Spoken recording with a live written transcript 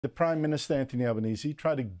The Prime Minister, Anthony Albanese,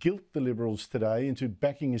 tried to guilt the Liberals today into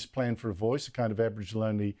backing his plan for a voice, a kind of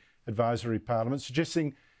Aboriginal-only advisory parliament,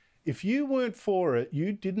 suggesting if you weren't for it,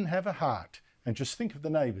 you didn't have a heart. And just think of the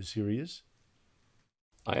neighbours. Here he is.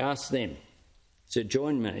 I asked them to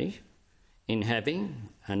join me in having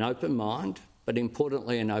an open mind, but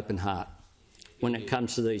importantly an open heart when it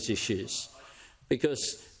comes to these issues.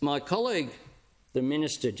 Because my colleague, the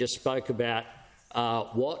Minister, just spoke about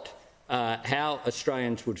how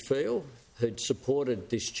Australians would feel who'd supported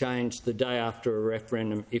this change the day after a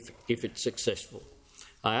referendum if it's successful.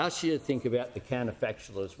 I ask you to think about the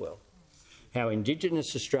counterfactual as well. How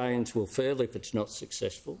Indigenous Australians will feel if it's not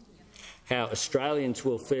successful, how Australians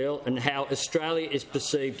will feel and how Australia is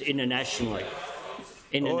perceived internationally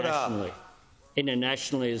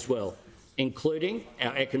as well, including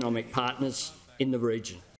our economic partners in the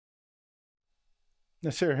region. Now,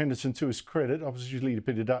 Sarah Henderson, to his credit, Opposition Leader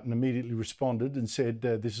Peter Dutton immediately responded and said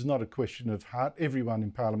this is not a question of heart. Everyone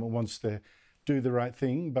in Parliament wants to do the right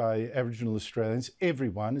thing by Aboriginal Australians.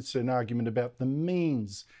 Everyone. It's an argument about the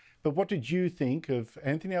means. But what did you think of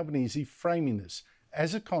Anthony Albanese framing this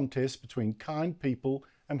as a contest between kind people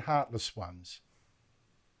and heartless ones?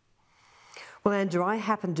 Well, Andrew, I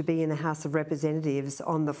happened to be in the House of Representatives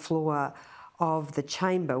on the floor of the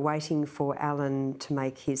chamber waiting for Alan to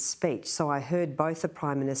make his speech. So I heard both the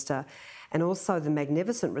Prime Minister and also the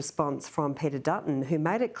magnificent response from Peter Dutton, who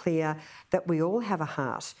made it clear that we all have a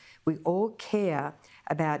heart. We all care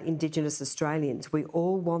about Indigenous Australians. We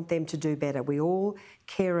all want them to do better. We all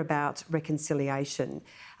care about reconciliation.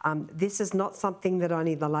 This is not something that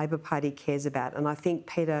only the Labor Party cares about, and I think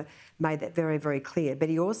Peter made that very, very clear. But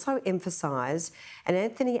he also emphasised, and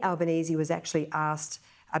Anthony Albanese was actually asked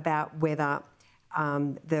about whether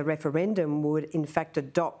the referendum would in fact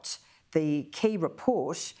adopt the key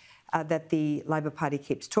report that the Labor Party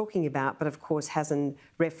keeps talking about, but of course hasn't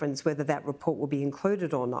referenced whether that report will be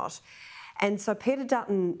included or not. And so Peter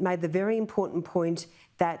Dutton made the very important point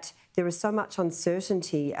that there is so much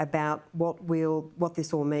uncertainty about what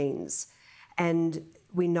this all means. And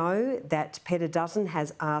we know that Peter Dutton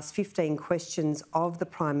has asked 15 questions of the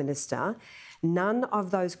Prime Minister. None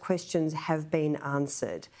of those questions have been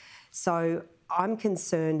answered. So I'm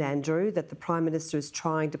concerned, Andrew, that the Prime Minister is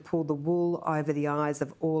trying to pull the wool over the eyes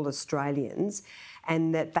of all Australians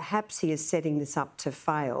and that perhaps he is setting this up to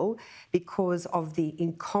fail because of the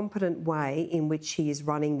incompetent way in which he is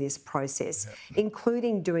running this process,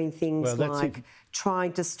 including doing things like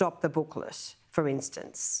trying to stop the booklet, for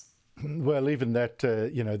instance. Well, even that,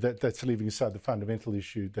 that's leaving aside the fundamental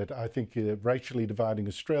issue that I think racially dividing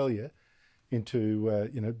Australia into,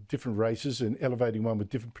 different races and elevating one with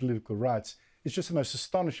different political rights is just the most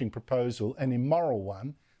astonishing proposal and immoral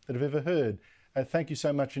one that I've ever heard. Thank you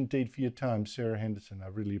so much indeed for your time, Sarah Henderson. I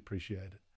really appreciate it.